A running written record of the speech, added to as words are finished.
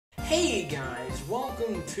Hey guys,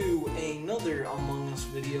 welcome to another Among Us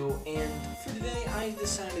video, and for today I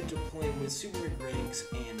decided to play with SuperMcGregs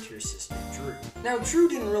and your sister Drew. Now Drew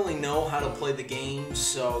didn't really know how to play the game,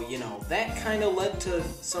 so you know, that kind of led to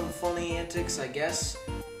some funny antics, I guess,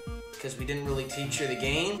 because we didn't really teach her the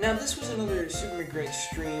game. Now this was another SuperMcGregs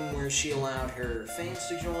stream where she allowed her fans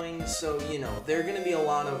to join, so you know, there are going to be a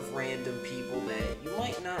lot of random people that you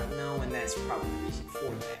might not know, and that's probably the reason for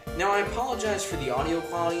that. Now I apologize for the audio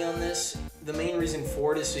quality on this. The main reason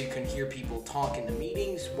for it is so you can hear people talk in the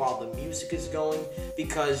meetings while the music is going,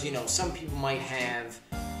 because you know, some people might have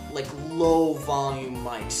like low volume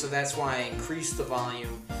mics, so that's why I increased the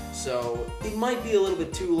volume. So it might be a little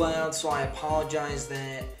bit too loud, so I apologize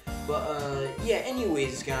that. But yeah,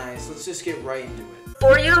 anyways guys, let's just get right into it.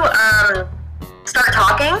 Before you start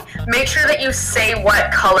talking, make sure that you say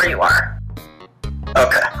what color you are.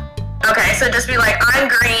 Okay. Okay, so just be like, I'm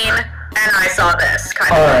green and I saw this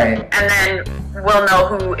kind of thing. And then we'll know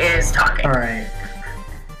who is talking. Alright.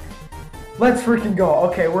 Let's freaking go.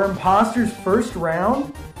 Okay, we're imposters first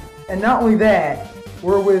round. And not only that,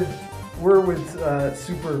 we're with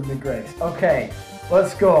SuperMcGregs. Okay.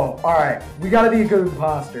 Let's go. Alright, we gotta be a good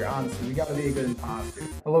imposter, honestly. We gotta be a good imposter.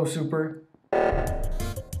 Hello, Super.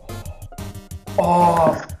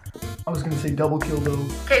 Oh, I was gonna say double kill though.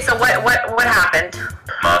 Okay, so what happened?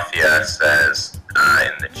 Mafia says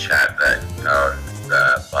in the chat that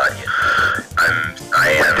the body.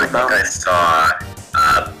 I saw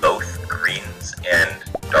both greens and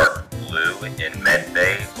dark blue in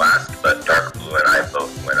medbay last, but dark blue and I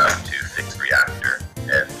both went up to fix reactor.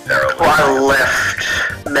 And I left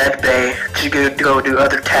medbay to go do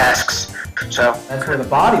other tasks. So that's where the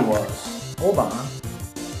body was. Hold on.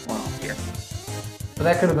 Wow. Yeah. But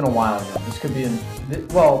that could have been a while ago. This could be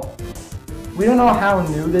well, we don't know how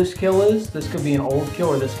new this kill is. This could be an old kill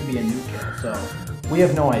or this could be a new kill. So we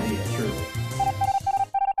have no idea, truly.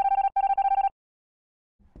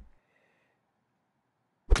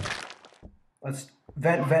 Let's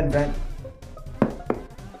vent.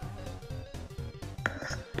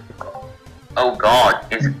 oh god,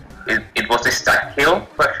 it was a stack kill?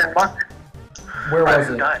 Question mark? Where was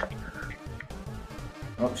it?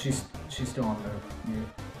 Oh, she's still on mute.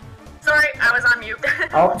 Sorry, I was on mute.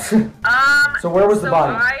 Oh. So where was the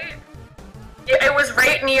body? It was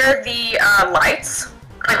right near the lights,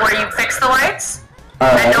 like where you fix the lights.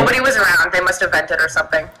 And nobody was around. They must have vented or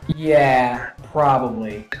something. Yeah,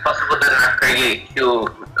 probably. It's possible that McGreggy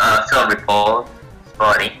killed Silver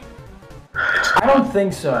body. I don't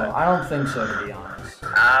think so. To be honest.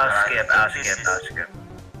 I'll skip.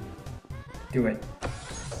 Do it.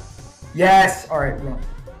 Yes! Alright, run.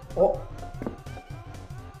 Oh.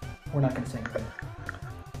 We're not gonna say anything.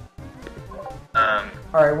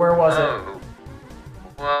 Alright, where was it?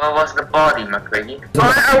 Where was the body, McGreggy?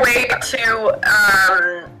 On our way to,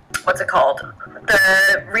 what's it called?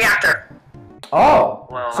 The reactor. Oh!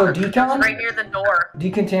 Well, so decon? Right near the door.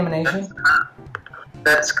 Decontamination?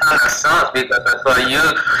 That's kind of sucks because I saw you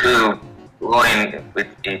two going with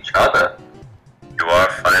each other. You are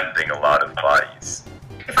finding a lot of bodies.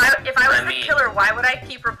 If I was the killer, why would I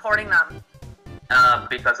keep reporting them?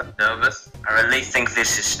 Because I'm nervous. I really think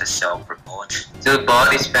this is the self-report. 2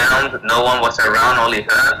 bodies found, no one was around, only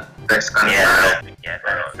her. That's kind of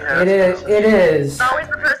It is. It's always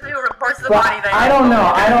the person who reports the But body that I don't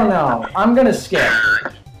know. I'm gonna skip.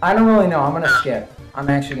 I don't really know. I'm gonna skip. I'm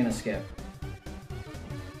actually gonna skip.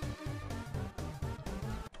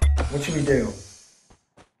 What should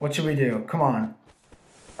we do? Come on.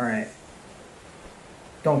 Alright.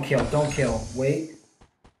 Don't kill. Wait.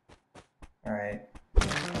 Alright.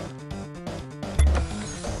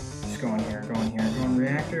 Just go in here. Go in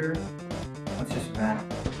reactor. Let's just vent.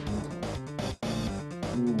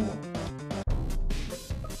 Ooh.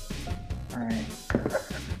 Alright.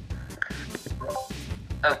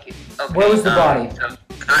 Okay. Where was the body? So,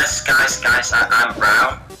 guys, I'm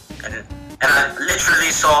brown. And I literally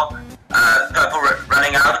saw purple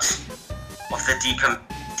running out of the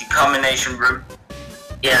decontamination room.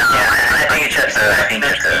 Yeah, I think it's just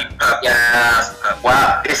yeah.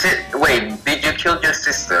 Wow, is it? Wait, did you kill your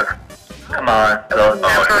sister? Come on, don't.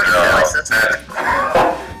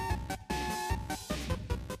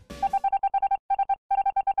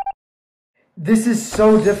 This is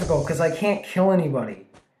so difficult because I can't kill anybody.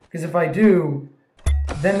 Because if I do,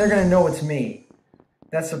 then they're gonna know it's me.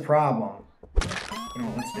 That's the problem. You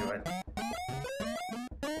know, let's do it.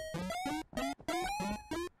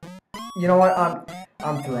 You know what?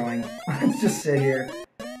 I'm throwing. Let's just sit here.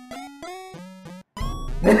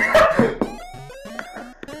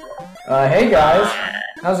 Hey guys,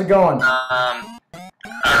 how's it going? Do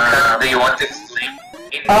you want to explain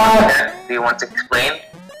Do you want to explain?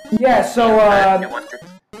 Yeah, so, You want to...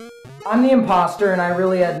 I'm the imposter, and I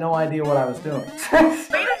really had no idea what I was doing. Way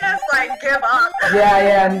to just, like, give up.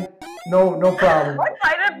 Yeah, no problem. What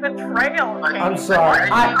kind of betrayal? I'm sorry.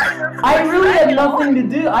 I really had nothing to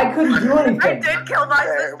do. I couldn't do I anything. did kill my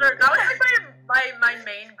sister. That was like my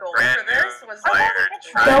main goal for this was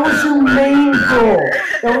That was your main goal.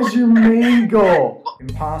 That was your main goal.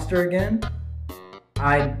 Imposter again?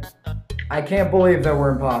 I can't believe that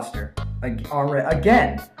we're imposter. Like, already.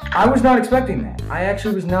 Again, I was not expecting that. I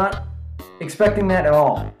actually was not expecting that at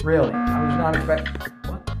all. Really. I was not expecting...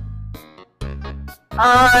 What?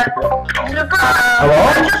 Hello?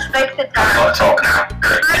 I just fixed it. I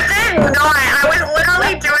didn't know it. I was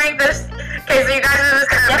literally doing this. Okay, so you guys are just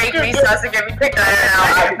gonna make me sus and get me picked out.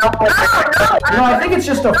 No, I think it's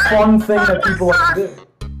just a fun thing that people like to do.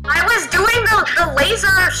 I was doing the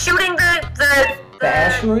laser shooting the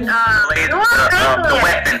asteroid? The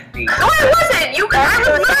weapon. No, it wasn't. I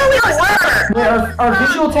was literally Yeah, our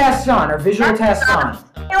visual tasks on. Our visual tasks on.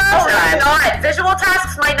 No, it's not. Visual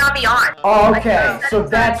tasks might not be on. Oh, okay. So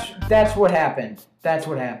that's what happened. That's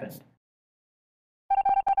what happened.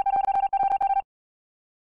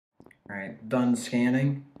 Alright, done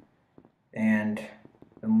scanning. And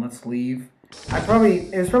then let's leave. It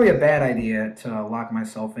was probably a bad idea to lock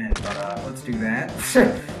myself in, but let's do that.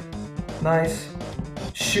 Nice.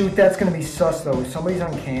 Shoot, that's gonna be sus though. Somebody's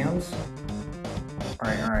on cams.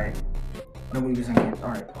 Alright. Nobody was on cams.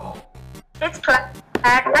 Alright. Oh. It's Plague.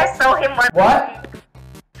 I saw him one. What?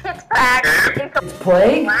 It's Plague. It's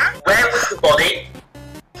Plague? Where was the body?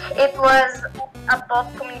 It was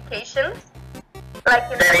above communications.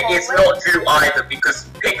 Like in Then it is not Drew either, because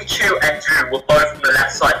Pikachu and Drew were both on the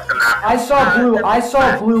left side of the map. I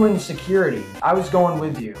saw blue in security. I was going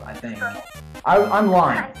with you, I think. I'm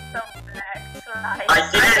lying. I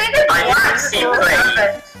didn't see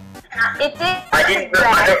Play. It did.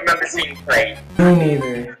 I don't remember seeing Play. Me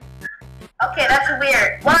neither. Okay, that's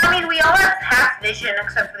weird. Well, I mean, we all have half vision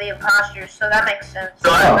except for the imposters, so that makes sense.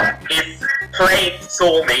 So if Play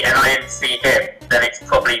saw me and I didn't see him, then it's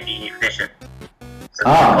probably the vision. So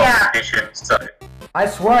yeah. Vision, so. I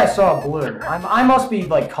swear I saw blue. I must be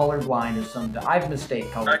like colorblind or something. I've mistaken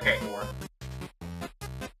colors before.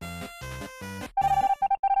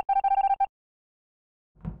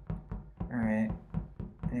 Alright.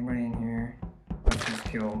 Anybody in here? Let's just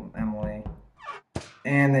kill Emily.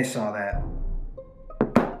 And they saw that.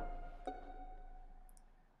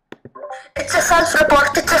 It's a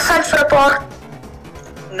self-report. It's a self-report.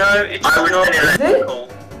 No, it's not.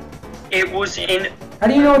 It was in. How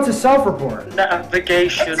do you know it's a self-report?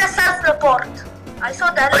 Navigation. It's a self-report. I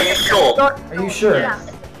saw that. Are you sure? Are you sure? Yeah.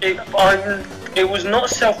 It was not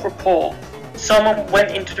self-report. Someone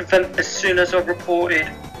went into the vent as soon as I reported.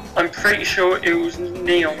 I'm pretty sure it was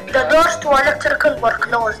Neon. The doors to electrical were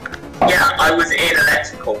closed. Yeah, I was in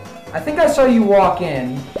electrical. I think I saw you walk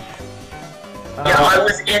in. Yeah, I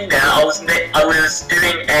was in there. I was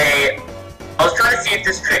doing I was trying to see if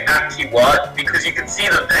this trick actually worked, because you can see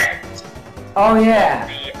the vent. Oh yeah.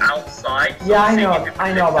 The outside. So yeah, I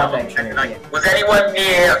know about that trick. Yeah. Was anyone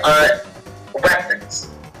near weapons?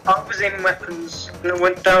 I was in weapons and I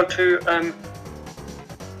went down to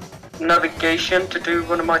navigation to do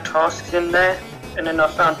one of my tasks in there, and then I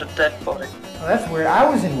found a dead body. Oh, that's weird. I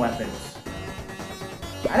was in weapons.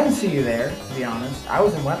 I didn't see you there, to be honest. I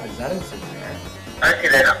was in weapons. I didn't see you there. Okay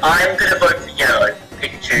then, I'm gonna vote for yellow.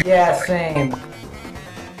 Pikachu. Yeah, same.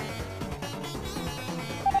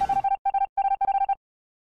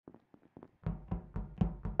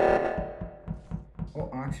 Oh,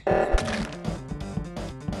 oxygen.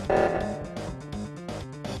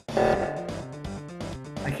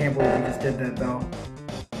 I can't believe we just did that, though.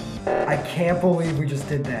 I can't believe we just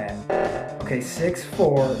did that. Okay, 6,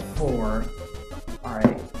 4, 4.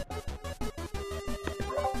 Alright.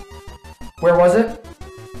 Where was it?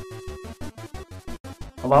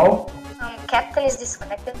 Hello? Captain is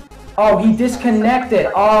disconnected. Oh, he disconnected.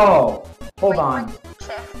 Oh, hold on.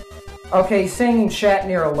 Okay, saying in chat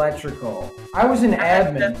near electrical. I was in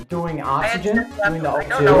admin doing oxygen, doing the O2. I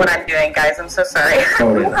don't know what I'm doing, guys. I'm so sorry.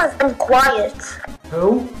 Who has been quiet?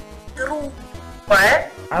 Who?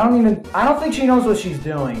 What? I don't think she knows what she's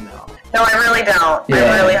doing, though. No, I really don't. Yeah.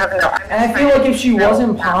 I really have no. And I feel like if she was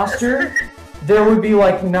imposter, there would be,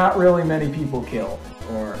 like, not really many people killed.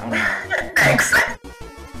 Or, I don't know. Thanks.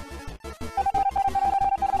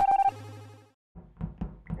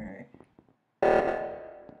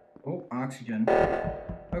 Oh, oxygen.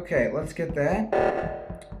 Okay, let's get that.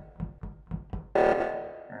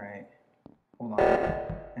 Alright. Hold on.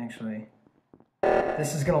 Actually,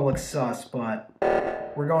 this is gonna look sus, but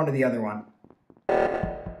we're going to the other one.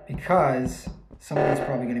 because somebody's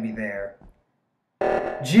probably going to be there.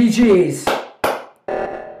 GG's.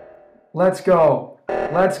 Let's go.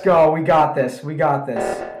 Let's go. We got this. We got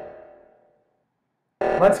this.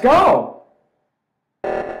 Let's go.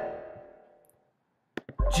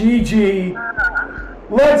 GG.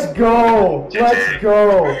 Let's go. Let's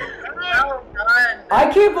go. Well done.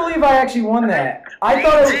 I can't believe I actually won that. I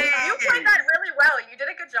thought it was... You played that really well. You did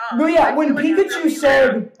a good job. No, yeah, when Pikachu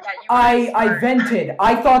said I vented,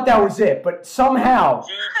 I thought that was it. But somehow,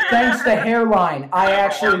 thanks to Hairline,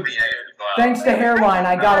 thanks to Hairline,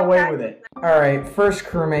 I got away with it. Alright, first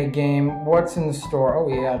crewmate game. What's in the store? Oh,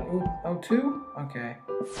 yeah. Ooh, oh, 2? Okay.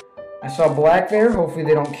 I saw Black there. Hopefully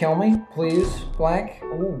they don't kill me. Please, Black.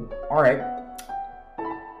 Ooh, alright.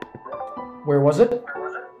 Where was it?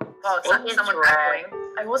 Oh, it's someone echoing.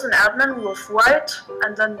 I was an admin with White,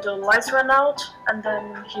 and then the lights ran out, and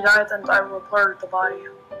then he died, and I reported the body.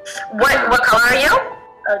 What color are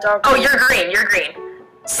you? Dark Oh, green. you're green. You're green.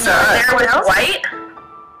 So there was White.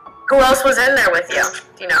 Who else was in there with you?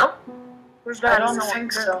 Do you know? I don't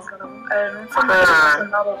think so. I don't think there's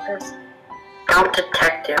another person. I'm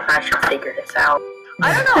detective. I should figure this out.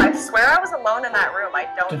 I don't know. I swear I was alone in that room. I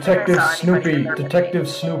don't Detective think I saw anybody Snoopy. in there with me. Detective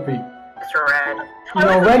Snoopy. It's Red. You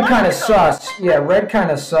know, Red kind of sus. Yeah, Red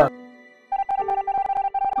kind of sus.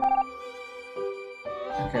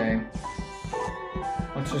 Okay.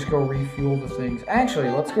 Let's just go refuel the things. Actually,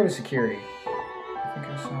 let's go to security. I think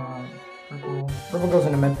I saw Purple. Purple goes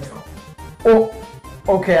into med patrol. Oh!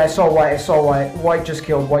 Okay, I saw White. I saw White. White just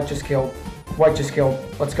killed. White just killed. White just killed.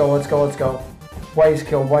 Let's go, let's go, let's go. White is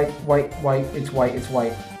killed. White, White, White. It's White, it's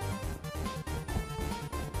White.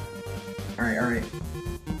 Alright, alright.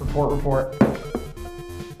 Report, report.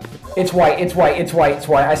 It's White, it's White, it's White, it's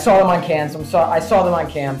White. I saw them on cams. I saw them on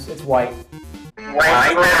cams. It's White.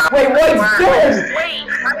 White. Wait, White's dead! Wait,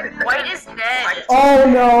 White is dead. Oh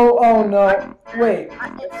no, oh no. Wait.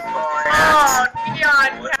 Oh,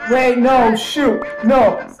 Neon. Wait, no, shoot.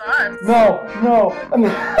 No. No, no. I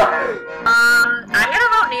mean, I'm gonna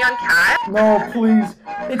vote Neon Cat. no, please.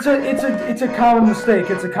 It's a common mistake.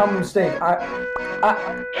 It's a common mistake.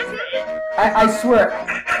 I swear.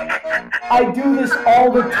 I do this all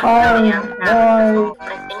the time. Why?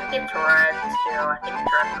 I think it's Red too. I think it's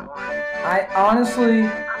Red one. I honestly,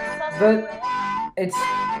 it's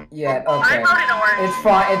yeah, okay. I voted orange. It's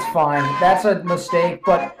fine. It's fine. That's a mistake,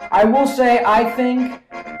 but I will say I think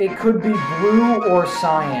it could be blue or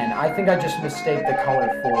cyan. I think I just mistake the color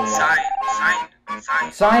for white.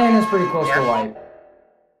 Cyan is pretty close to white.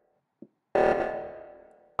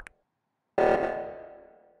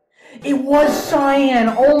 It was cyan.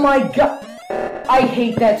 Oh my god. I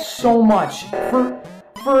hate that so much.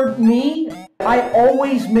 For me, I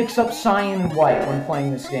always mix up cyan and white when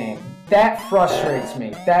playing this game. That frustrates me.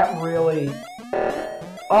 That really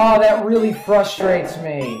frustrates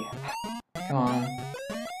me. Come on.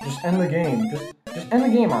 Just end the game. Just end the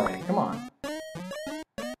game already. Come on.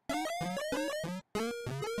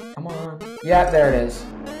 Come on. Yeah, there it is.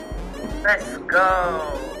 Let's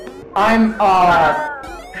go.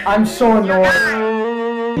 I'm so annoyed.